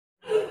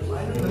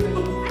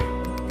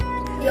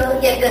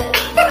Hello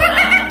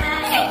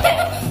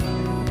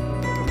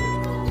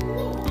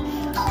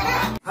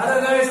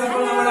guys,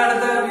 അപ്പോൾ നമ്മുടെ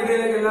അടുത്ത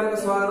വീഡിയോയിലേക്ക് എല്ലാവർക്കും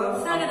സ്വാഗതം.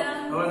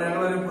 അപ്പോൾ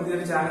ഞങ്ങളൊരു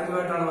പുതിയൊരു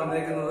ചാനലുമായിട്ടാണ്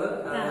വന്നിരിക്കുന്നത്.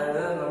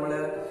 അതായത് നമ്മള്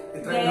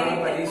ഇത്രയും നാൾ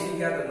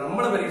പരീക്ഷിക്കാത്ത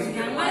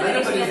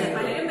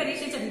പലരും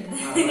പരീക്ഷിച്ചിട്ടുണ്ട്,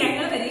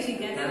 ഞങ്ങൾ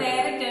പരീക്ഷിക്കാത്ത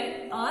വേറിട്ട്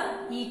ഓർ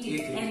ഈറ്റ്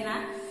എന്ന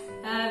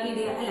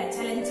വീഡിയോ അല്ല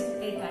ചലഞ്ച്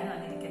ആയിട്ടാണ്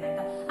വന്നിരിക്കുന്നത്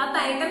കേട്ടോ. അപ്പൊ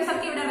ഐറ്റംസ്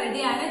ഒക്കെ ഇവിടെ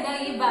റെഡിയാണ്.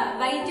 ഈ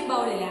വൈറ്റ്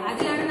ബൗളില്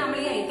അതിലാണ് നമ്മൾ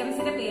ഈ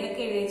ഐറ്റംസിന്റെ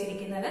പേരൊക്കെ എഴുതി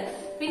വെച്ചിരിക്കുന്നത്.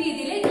 പിന്നെ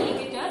ഇതില് ഈറ്റ്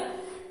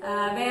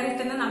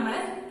വേറിട്ടെന്ന് നമ്മൾ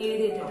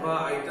എഴുതിയിട്ടുണ്ട്.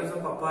 ഐറ്റംസ്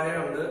പപ്പായ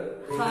ഉണ്ട്,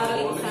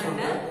 ഹോർലിക്സ്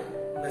ഉണ്ട്,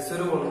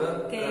 ഉണ്ട്,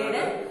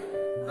 കേട്,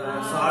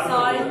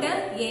 salt,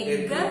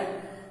 egg,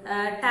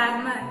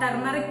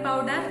 turmeric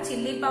powder,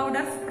 chilli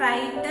powder,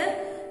 sprite,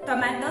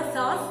 tomato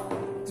sauce,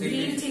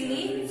 green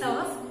chilli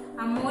sauce,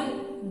 Amul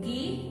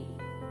ghee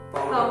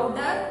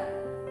powder,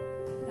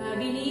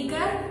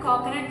 vinegar,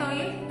 coconut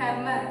oil,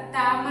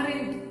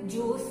 tamarind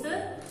juice,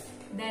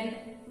 then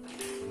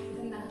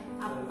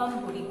അപ്പം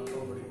പൊടി.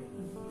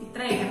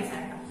 ഇത്ര ഐറ്റംസ്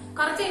ആട്ടോ,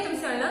 കുറച്ച്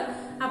ഐറ്റംസ് ഉള്ളു.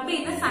 അപ്പൊ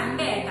ഇന്ന്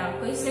സൺഡേ ആയിട്ടോ,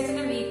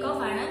 ക്രിസ്ത്യൻസിന്റെ വീക്ക്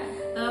ഓഫ് ആണ്.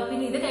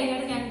 പിന്നെ ഇത്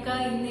കഴിഞ്ഞിട്ട് ഞങ്ങൾക്ക്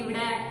ഇന്ന്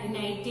ഇവിടെ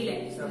നൈറ്റില്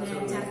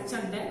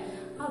ചർച്ചുണ്ട്.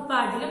 അപ്പൊ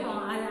അതിന്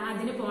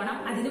പോണം.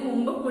 അതിന്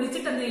മുമ്പ്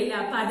കുളിച്ചിട്ടൊന്നും ഇല്ല.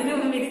 അപ്പൊ അതിന്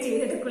മുമ്പ് ഇത്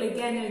ചെയ്തിട്ട്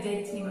കുളിക്കാന്ന്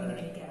വിചാരിച്ച് നിങ്ങൾ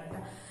കഴിക്കാം കേട്ടോ.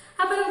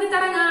 അപ്പൊ നമുക്ക്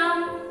തുടങ്ങാം.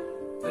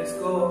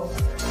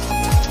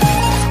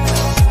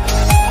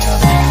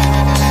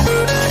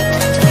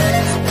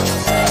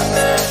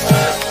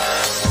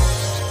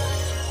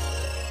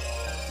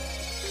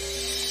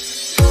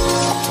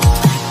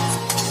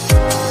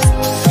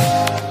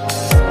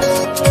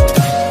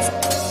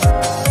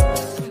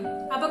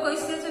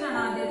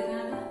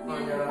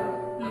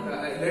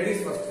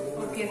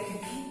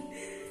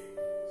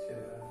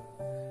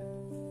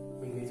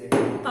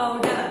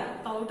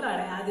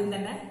 പൗഡറാണ് ആദ്യം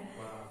തന്നെ.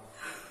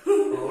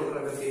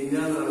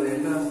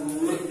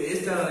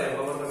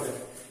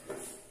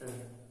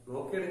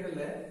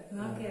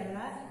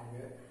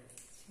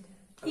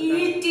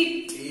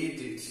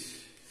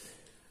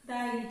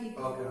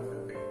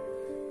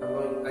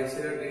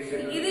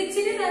 ഇത്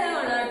ഇച്ചിരി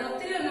തരമുള്ള കേട്ടോ,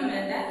 ഒത്തിരി ഒന്നും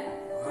വേണ്ട.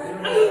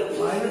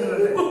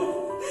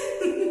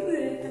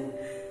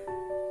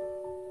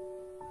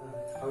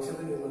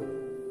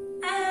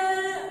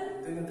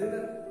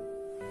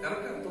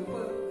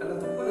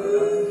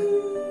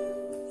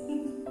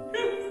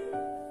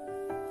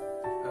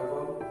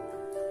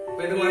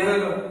 ഇത്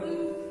മാറ്റാലോ,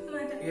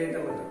 ഈ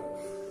ഐറ്റം മാറ്റാം.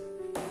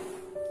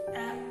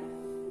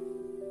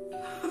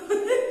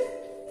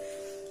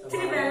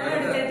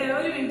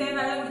 ഒരു മിനിറ്റ്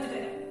വെള്ളം കൊടുത്തിട്ട്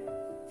വരാം.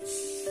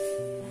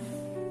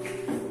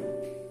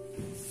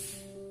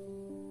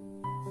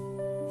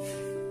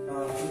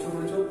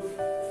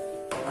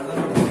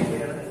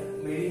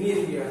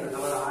 മെഴുങ്ങിയിരിക്കുകയാണ്.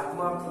 അവർ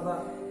ആത്മാർത്ഥത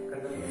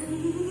കണ്ടത്.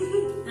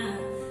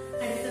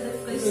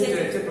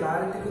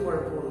 ക്ലാരിറ്റിക്ക്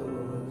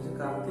കുഴപ്പമൊന്നും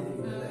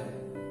കറുത്തിരിക്കുന്നത്.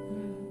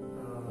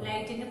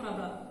 ലൈറ്റിന്റെ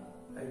പ്രോബ്ലം.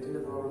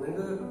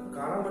 നിങ്ങൾക്ക്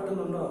കാണാൻ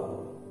പറ്റുന്നുണ്ടോ?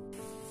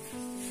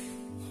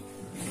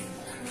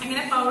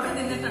 അങ്ങനെ പൗഡർ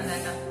തിന്നിട്ടുണ്ട്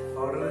കേട്ടോ.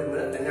 പൗഡർ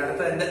തിന്ന്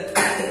അടുത്ത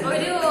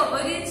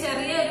ഒരു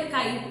ചെറിയ ഒരു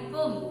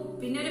കയ്പും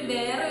പിന്നെ ഒരു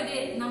വേറെ ഒരു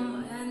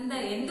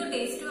എന്തോ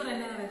ടേസ്റ്റ്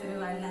പറയാൻ പറ്റൊരു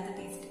വല്ലാത്ത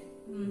ടേസ്റ്റ്.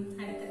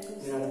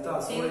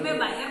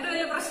 ഭയങ്കര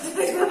വലിയ പ്രശ്നം.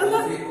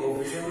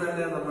 ഓഫീസിൽ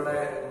തന്നെ നമ്മുടെ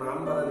മാം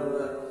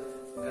പറയുന്നത്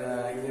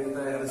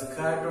ഇങ്ങനത്തെ റിസ്ക്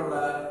ആയിട്ടുള്ള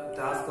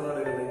ടാസ്ക് ഒന്നും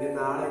എടുക്കുന്നത്. ഇനി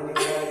നാളെ ഇനി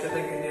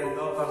ആഴ്ചത്തേക്ക് ഇനി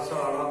എന്തോ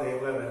വർഷമാണോ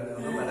ദൈവം വരുന്നത്.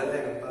 ഒന്നും വരല്ലേ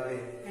കർത്താവേ.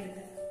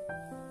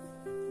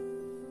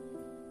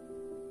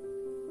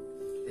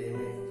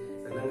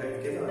 എല്ലാം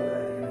കഴിക്കുന്ന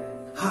നല്ലതായിരിക്കണേ.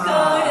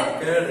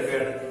 കേട്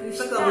കേട്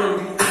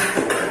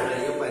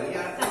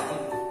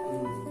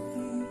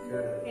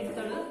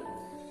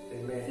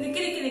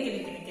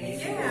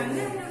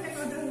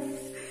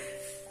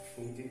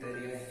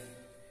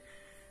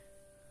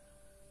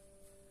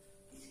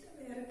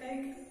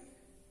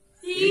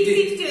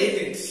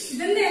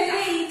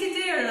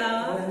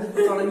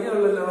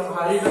തുടങ്ങിയുള്ളല്ലോ.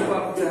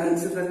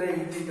 ചാൻസ് തന്നെ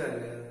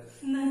ഈറ്റിട്ടല്ലേ.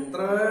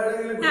 എത്ര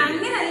വേണമെങ്കിലും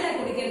അങ്ങനല്ല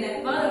കുടിക്കണ്ടേ.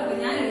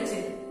 ഞാൻ കഴിച്ചു.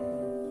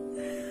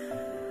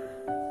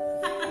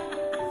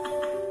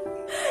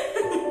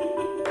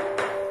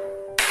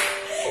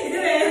 ഇത്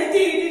വേറെ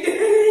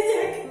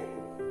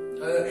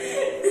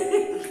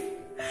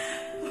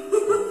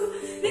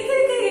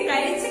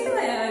കഴിച്ചിട്ട്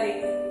വരാതെ.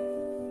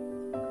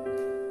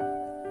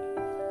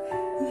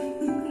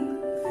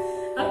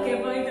 ഓക്കെ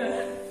പോയിട്ട്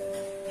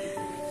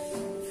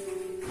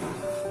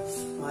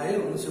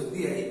ഒന്ന്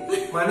ശുദ്ധിയായി.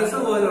 മനസ്സ്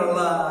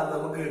പോലുള്ള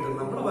നമുക്ക് കിട്ടും.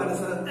 നമ്മുടെ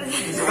മനസ്സ്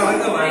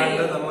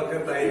നിഷ്കളങ്കമായിട്ട് നമുക്ക്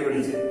തൈര്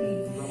പിടിച്ച്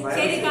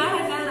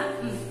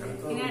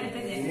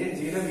ഇനി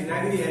ജീവ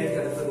വിനാഗിരിയായിട്ട്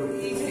അടുത്ത്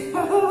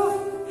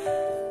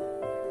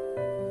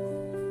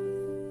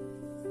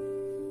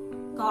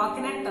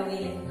കോക്കനട്ട്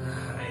ഓയിൽ.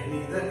 ഇനി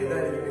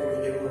ഇതായിരിക്കും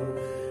കുടിക്കുന്നത്.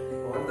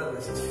 On the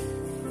best.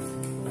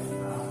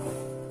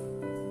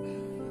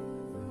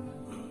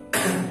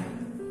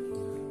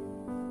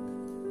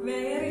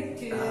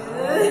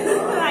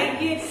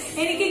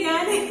 എനിക്ക്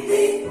ഞാൻ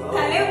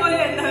തലേ പോലെ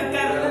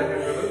ഉണ്ടാക്കാറുണ്ട്.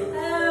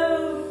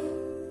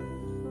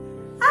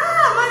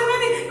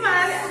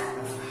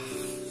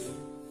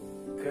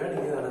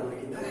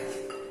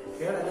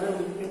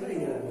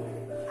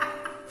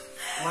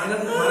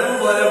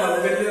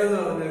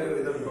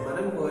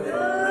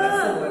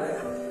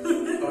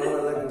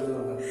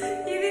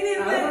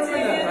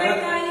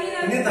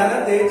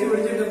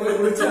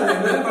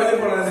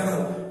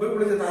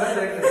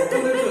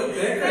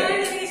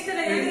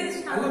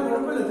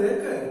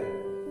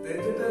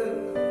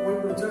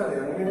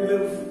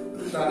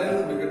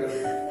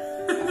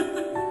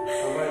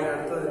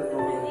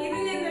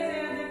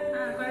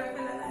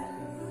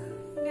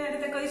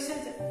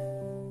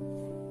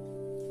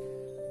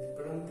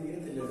 ഇപ്പോഴും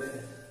തീരത്തില്ലേ?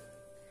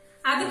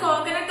 അത്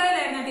കോക്കനട്ട്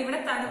ഓയിലായിരുന്നു. ഇവിടെ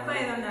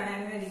തണുപ്പായതുകൊണ്ടാണ്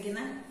അങ്ങനെ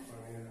ഇരിക്കുന്നത്.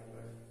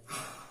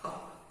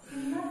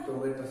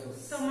 ടൊമാറ്റോ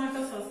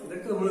സോസ്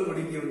ഇതൊക്കെ നമ്മള്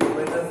കുടിക്കും.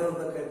 ടൊമാറ്റോ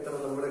സോസ് ഒക്കെ എത്ര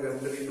നമ്മുടെ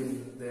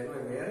കണ്ടറിയിലുണ്ട്. വേറെ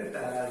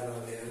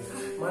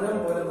മനം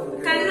പോലെ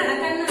കന്നഡ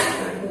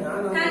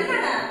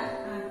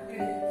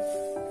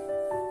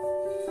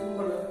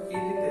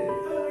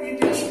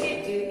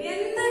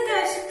എന്ത്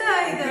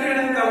കഷ്ടായത്.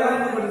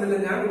 തള്ളാനൊന്നും പറ്റത്തില്ല.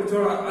 ഞാൻ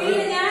കുടിച്ചോളാം.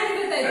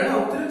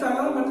 ഒത്തിരി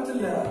തള്ളാൻ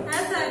പറ്റത്തില്ല.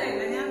 അത്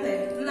സാരമില്ല, ഞാൻ തരും.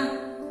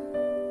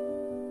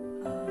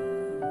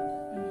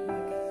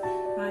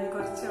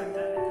 കുറച്ച്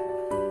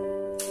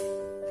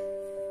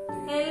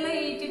എല്ലാം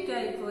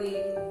ഈറ്റിട്ടായി പോയി.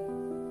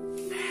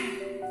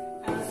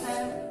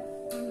 അവസാനം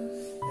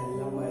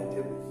എല്ലാം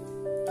മാറ്റും.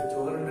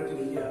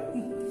 ചോറിട്ടിട്ടില്ല.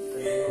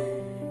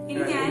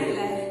 ഇനി ഞാനില്ല.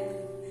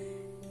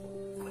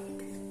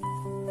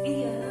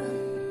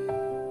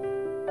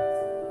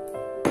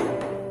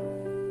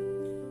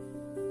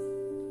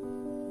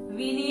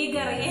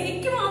 വിനീഗർ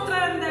എനിക്ക്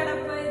മാത്രം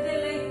എന്താടപ്പ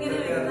ഇതെല്ലാം ഇങ്ങനെ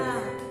വരുന്ന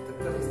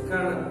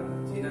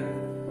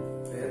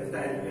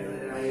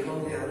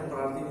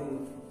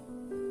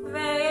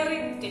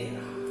വേറിട്ട്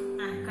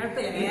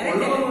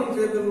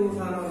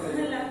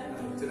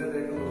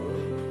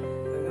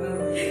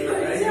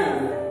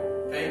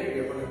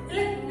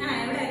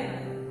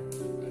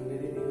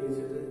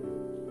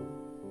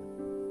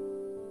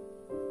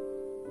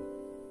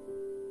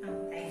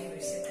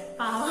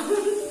പാവം.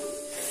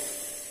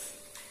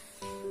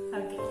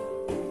 ഓക്കെ,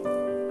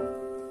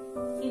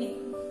 ഇനി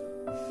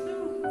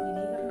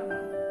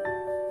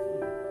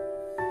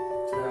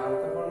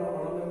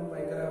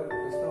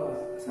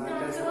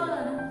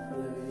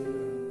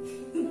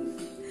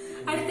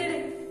അടുത്തത്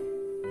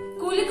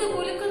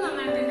കുലുക്ക്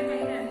നന്നായിട്ട് എന്റെ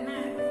കയ്യിൽ എണ്ണ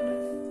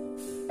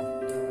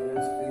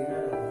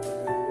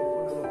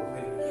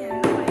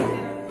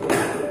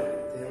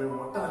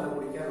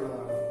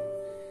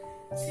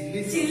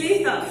ചില്ലി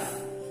സോസ്.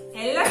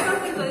 എല്ലാ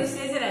സോസും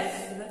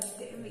കൊതിച്ചേച്ചരായിരുന്നു.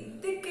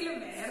 ഇതൊക്കെയും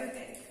വേറെ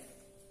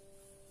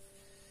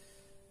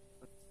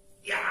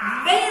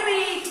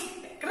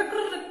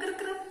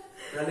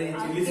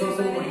ചില്ലി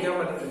സോസ് കുടിക്കാൻ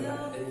പറ്റത്തില്ല.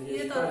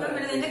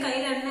 എന്റെ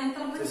കയ്യിൽ എണ്ണ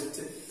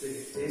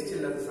ടേസ്റ്റ്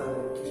ഇല്ലാത്ത സാധനം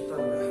എനിക്ക്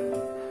ഇഷ്ടമല്ല.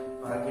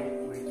 ബാക്കി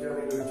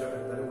കുടിക്കുകയാണെങ്കിൽ കുടിച്ചോട്ടെ.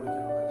 എന്തായാലും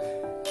കുടിക്കണം.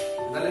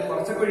 എന്നാലും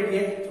കുറച്ചൊക്കെ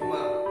ഒഴിക്കേ. ചുമ്മാ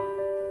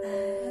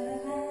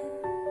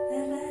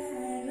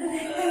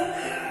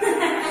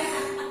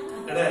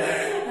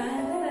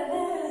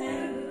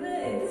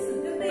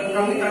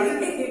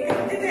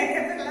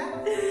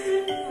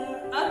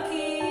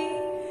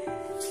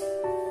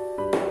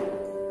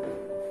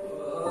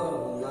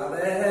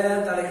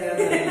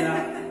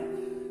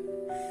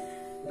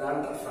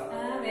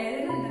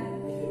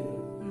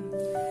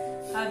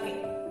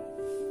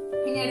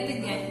ഇനി അടുത്ത്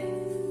ഞാൻ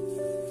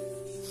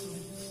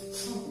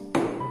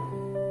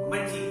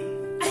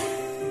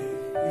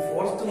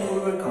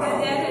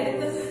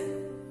എടുത്തത്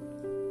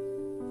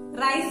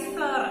റൈസ്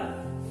ഫ്ലോർ.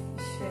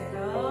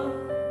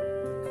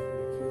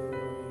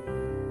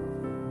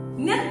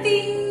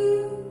 നത്തിങ്.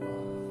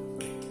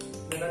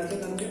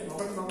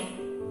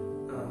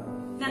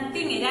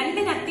 രണ്ട്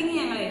നത്തിങ്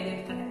ഞങ്ങൾ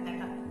എഴുതിയിട്ടുണ്ട്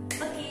കേട്ടോ.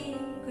 Okay,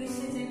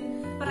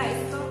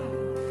 rice floor.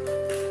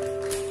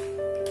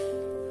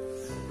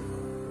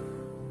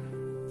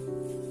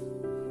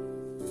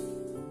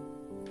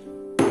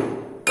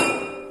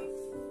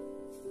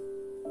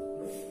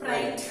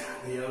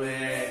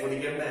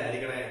 കുടിക്കണ്ടേ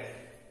അരിക്കണേ.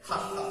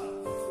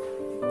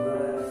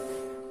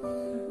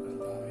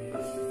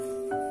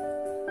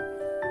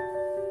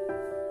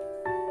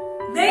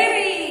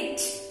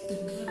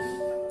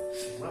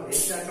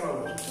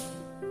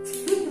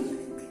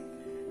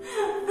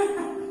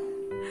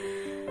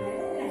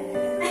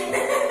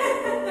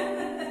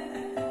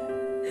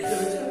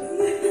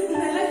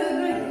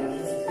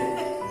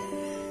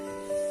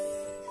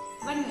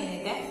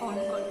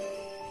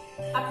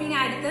 പിന്നെ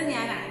അടുത്തത്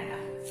ഞാനാണ് കേട്ടോ.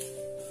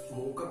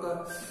 മൂക്കൊക്കെ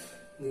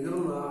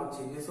നീറുന്ന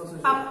ചില്ലി സോസ്.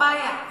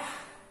 പപ്പായ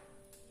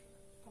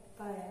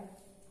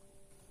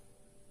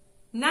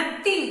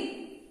നത്തിങ്.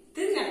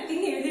 ഇത്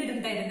നത്തിങ്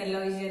എഴുതിയിട്ടുണ്ടായിരുന്നല്ലോ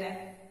ഈശ്വര.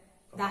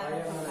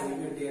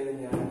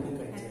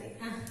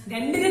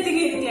 രണ്ട്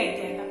നത്തിങ് എഴുതി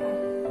കഴിക്കാം.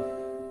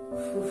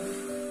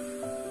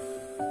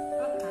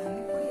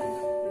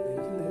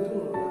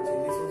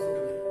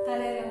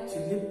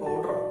 ചില്ലി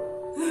പൗഡർ,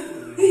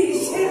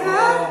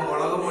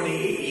 മുളക് പൊടി,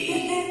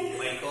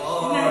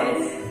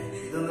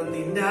 ഇതൊന്നും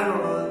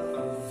തിന്നാനുള്ളത്.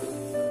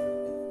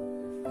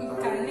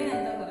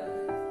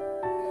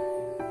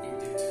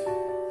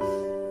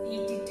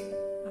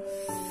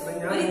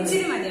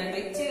 ഇച്ചിരി മതി കേട്ടോ,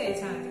 ഇച്ചിരി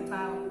കഴിച്ചാൽ മതി.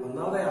 പാവം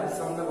ഒന്നാമതെ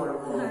അൽസറിന്റെ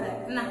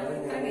കുഴപ്പമില്ല.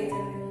 ഇത്ര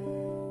കഴിച്ചാൽ മതി.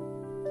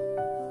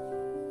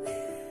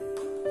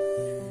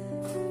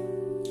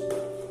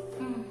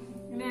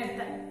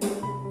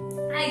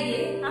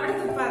 അവിടെ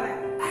തുപ്പാതെ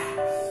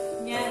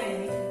ഞാൻ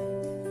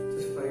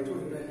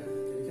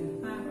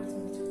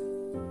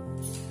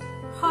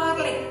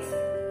ഹോർലിക്സ്.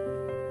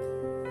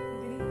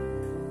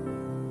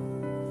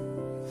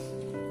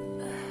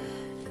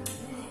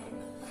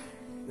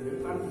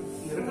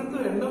 നിനക്കെന്തോ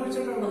എണ്ണ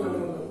ഒഴിച്ചിട്ടാണോ?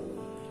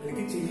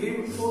 എനിക്ക് ചില്ലി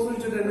സോസ്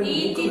ഒഴിച്ചിട്ട്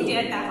ഈറ്റ്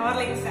കേട്ടാ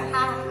ഹോർലിക്സ്.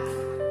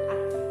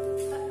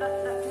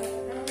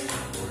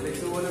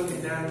 ഹോർലിക്സ് പോലും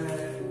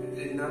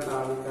തിന്നാത്ത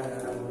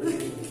ആൾക്കാരാണ്.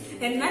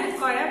 എന്നാലും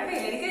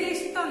കുഴപ്പമില്ല, എനിക്കതിൽ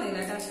ഇഷ്ടമൊന്നുമില്ല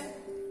കേട്ടോ. പക്ഷെ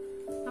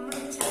നമ്മുടെ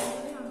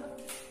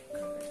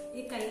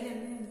ഈ കയ്യിൽ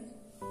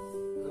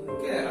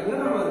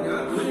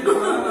അങ്ങനെയാണോ?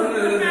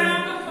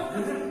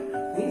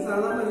 നീ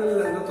സാധാരണ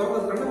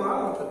കണ്ട്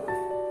വാർത്ത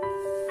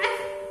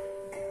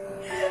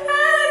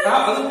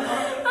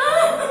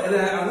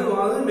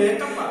അത്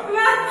മേക്കപ്പാ.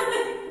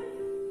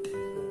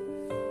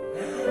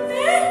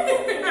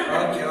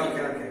 Okay okay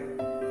okay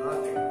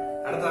okay.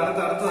 അടുത്ത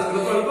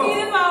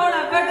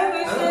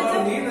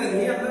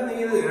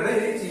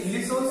ചില്ലി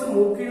സോസ്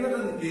മൂക്കിന്നിട്ട്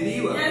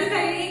എരിയുക.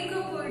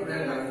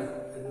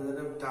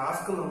 എന്നാലും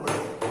ടാസ്ക് നമ്മൾ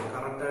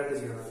കറക്റ്റായിട്ട്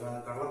ചെയ്യണം.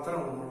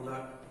 കള്ളത്തരം നമ്മളുടെ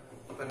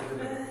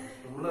പറ്റത്തില്ല.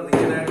 നമ്മൾ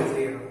റിയലായിട്ട്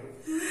ചെയ്യണം.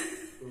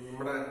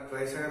 നമ്മുടെ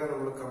പ്രേക്ഷകരെ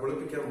നമ്മൾ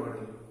കബളിപ്പിക്കാൻ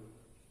പാടില്ല.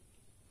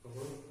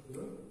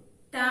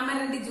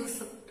 ടാമറിന്റെ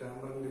ജ്യൂസ്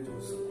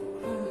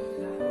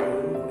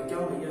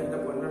കുടിക്കാൻ വയ്യ എന്റെ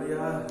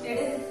പൊന്നടിയാ.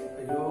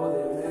 അയ്യോ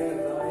ദൈവമേ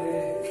കർത്താവേ,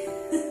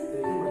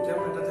 എനിക്ക് കുടിക്കാൻ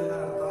പറ്റത്തില്ല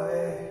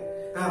കർത്താവേ.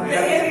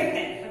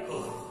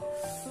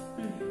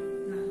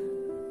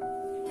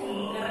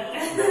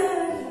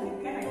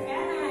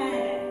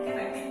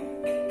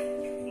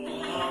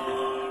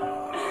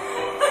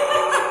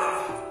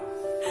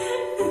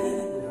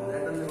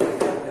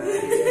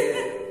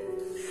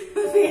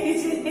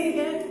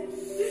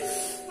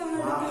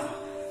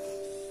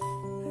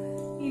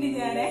 ഇനി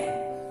ഞാനേ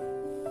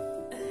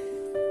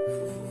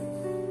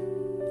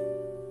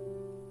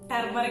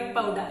ടർമറിക്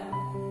പൗഡർ,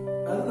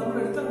 അത് നമ്മൾ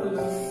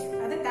എടുത്താണല്ലോ.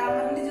 അത്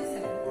ടാമറിന്റെ ജ്യൂസ്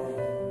അല്ല.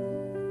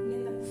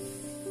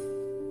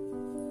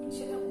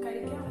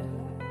 കഴിക്കാൻ പറ്റില്ല.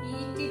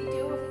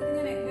 ഈറ്റിറ്റോ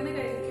ഞാൻ എങ്ങനെ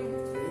കഴിക്കും?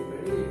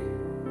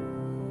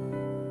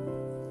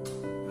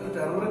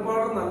 ടർമറിക്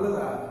പൗഡർ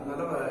നല്ലതാ.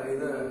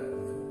 ഇത്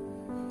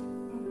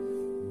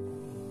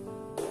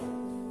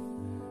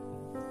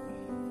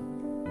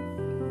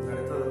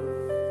അടുത്തത്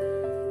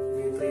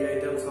 3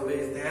 items of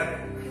is there.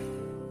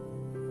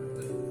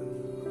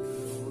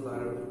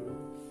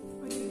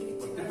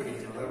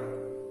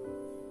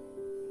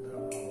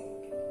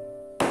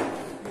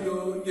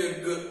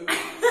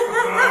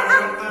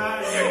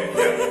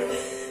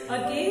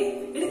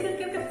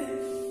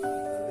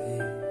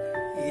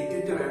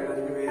 ഈറ്റിട്ട് വേണ്ട,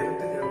 എനിക്ക്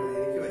വേറിട്ട് കണ്ടത്.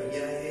 എനിക്ക്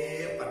വയ്യായേ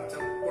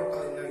പച്ചപ്പൊട്ട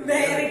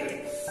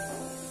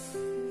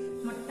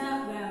മുട്ട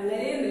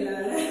വളരെ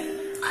നല്ലതാണ്.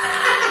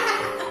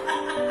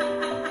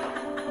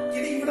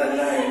 ഇവിടെ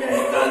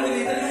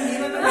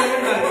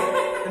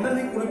എന്നാ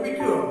നീ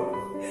കുളിപ്പിക്കുവോ?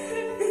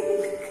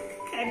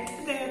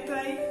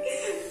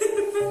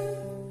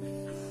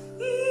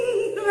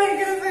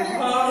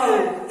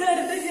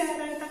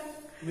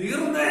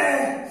 നീർന്നേ.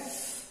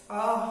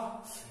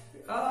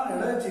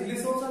 എടാ ചില്ലി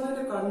സോസ് ആണ്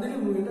എന്റെ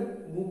കണ്ണിലും എന്റെ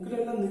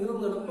മൂക്കിലെല്ലാം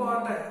നീർന്ന്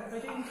എളുപ്പമാട്ടെ.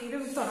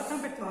 തുറക്കാൻ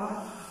പറ്റുമോ?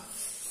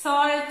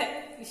 സോൾട്ട്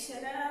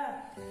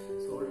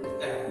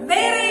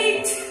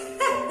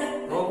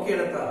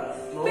നോക്കിയെടുത്താ.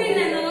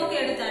 പിന്നെ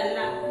നോക്കിയെടുത്തല്ല.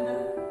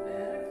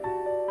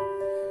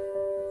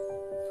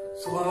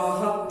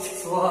 സ്വാഹ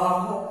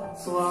സ്വാഹ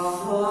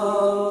സ്വാഹ.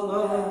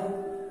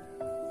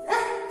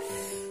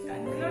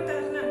 കണ്ണിലോട്ട്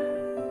വരണം.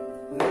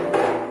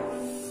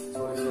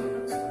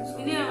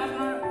 ഇനി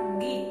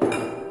ഗീ.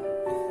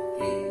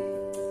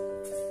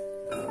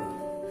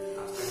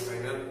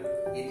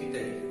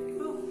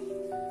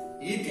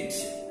 Eat it.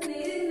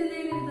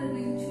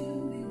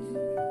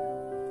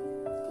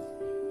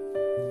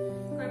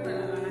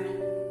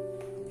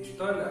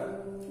 ഇഷ്ടമല്ല.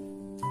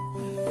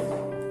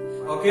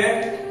 ഓക്കെ,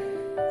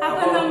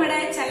 അപ്പൊ നമ്മുടെ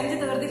ചലഞ്ച്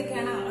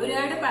തീർന്നിരിക്കുകയാണ്.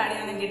 ഒരുപാട്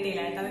പാടിയൊന്നും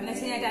കിട്ടിയില്ല കേട്ടോ. എന്ന്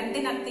വെച്ചാൽ 2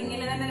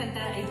 നത്തിങ്ങില് തന്നെ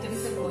 2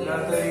 ഐറ്റംസ് പോയി.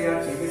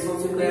 ചില്ലി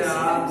സോസിന്റെ ആ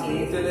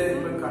നീറ്റല്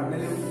ഇപ്പൊ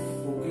കണ്ണിലും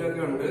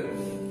മൂക്കിലൊക്കെ ഉണ്ട്.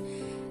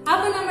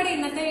 അപ്പൊ നമ്മുടെ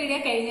ഇന്നത്തെ വീഡിയോ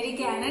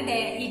കഴിഞ്ഞിരിക്കുകയാണ്.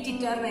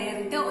 ഈറ്റിറ്റ് ഓർ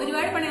വേറിട്ട്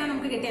ഒരുപാട് പണിയാണ്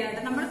നമുക്ക് കിട്ടിയത്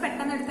കേട്ടോ. നമ്മൾ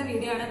പെട്ടെന്ന് എടുത്ത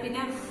വീഡിയോ ആണ്.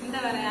 പിന്നെ എന്താ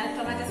പറയാ,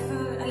 ടൊമാറ്റോ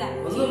അല്ല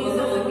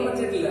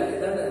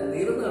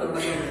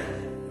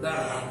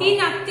ഈ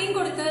നത്തിങ്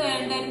കൊടുത്തത്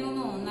വേണ്ടായിരുന്നു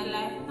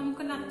തോന്നുന്നല്ലേ.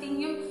 നമുക്ക്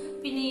നത്തിങ്ങും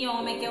പിന്നെ ഈ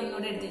ഓമയ്ക്ക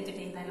ഒന്നുകൂടെ എടുത്ത്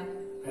വെച്ചിട്ട് ചെയ്താലോ.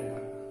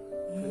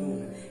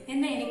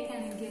 എന്നാ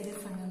എനിക്കാണെങ്കിൽ ഒരു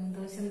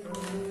സന്തോഷം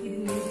തോന്നുന്നു.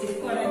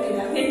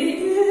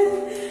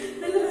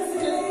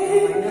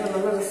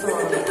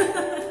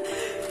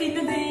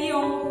 പിന്നെ ഈ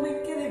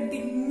ഓമയ്ക്ക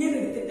ഇങ്ങനെ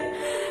എടുത്തിട്ട്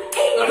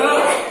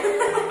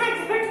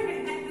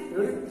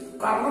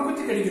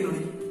കർമ്മക്കുറ്റി കടിക്കുന്നു.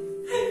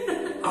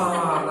 ആ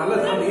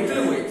നല്ലതാ.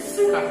 നീറ്റില് പോയി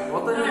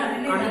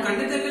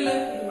കണ്ടിട്ടേക്കല്ലേ.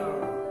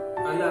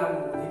 അല്ല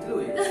നീറ്റില്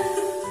പോയി.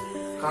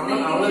 കാരണം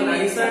അവള്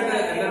നൈസായിട്ട്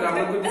എന്റെ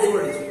കർമ്മക്കുറ്റി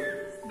പഠിച്ചു.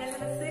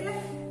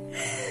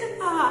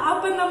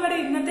 അപ്പൊ നമ്മുടെ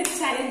ഇന്നത്തെ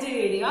ചലഞ്ച്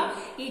വീഡിയോ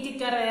ഈ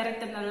ട്വിറ്റർ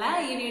വേറിട്ടെന്നുള്ള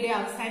ഈ വീഡിയോ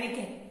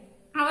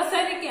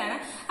അവസാനിക്കുകയാണ്.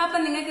 അപ്പൊ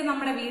നിങ്ങൾക്ക്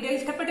നമ്മുടെ വീഡിയോ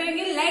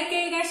ഇഷ്ടപ്പെട്ടുവെങ്കിൽ ലൈക്ക്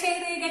ചെയ്യുക, ഷെയർ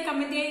ചെയ്യുക,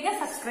 കമന്റ് ചെയ്യുക,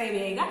 സബ്സ്ക്രൈബ്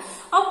ചെയ്യുക.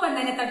 ഒപ്പം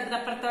തന്നെ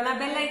തൊട്ടപ്പുറത്തുള്ള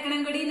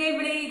ബെല്ലൈക്കണും കൂടി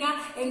എനേബിൾ ചെയ്യുക.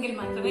 എങ്കിൽ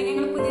മാത്രമേ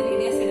ഞങ്ങൾ പുതിയ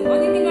വീഡിയോസ് ഇടുമ്പോൾ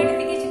നിങ്ങൾക്ക്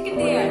നോട്ടിഫിക്കേഷൻ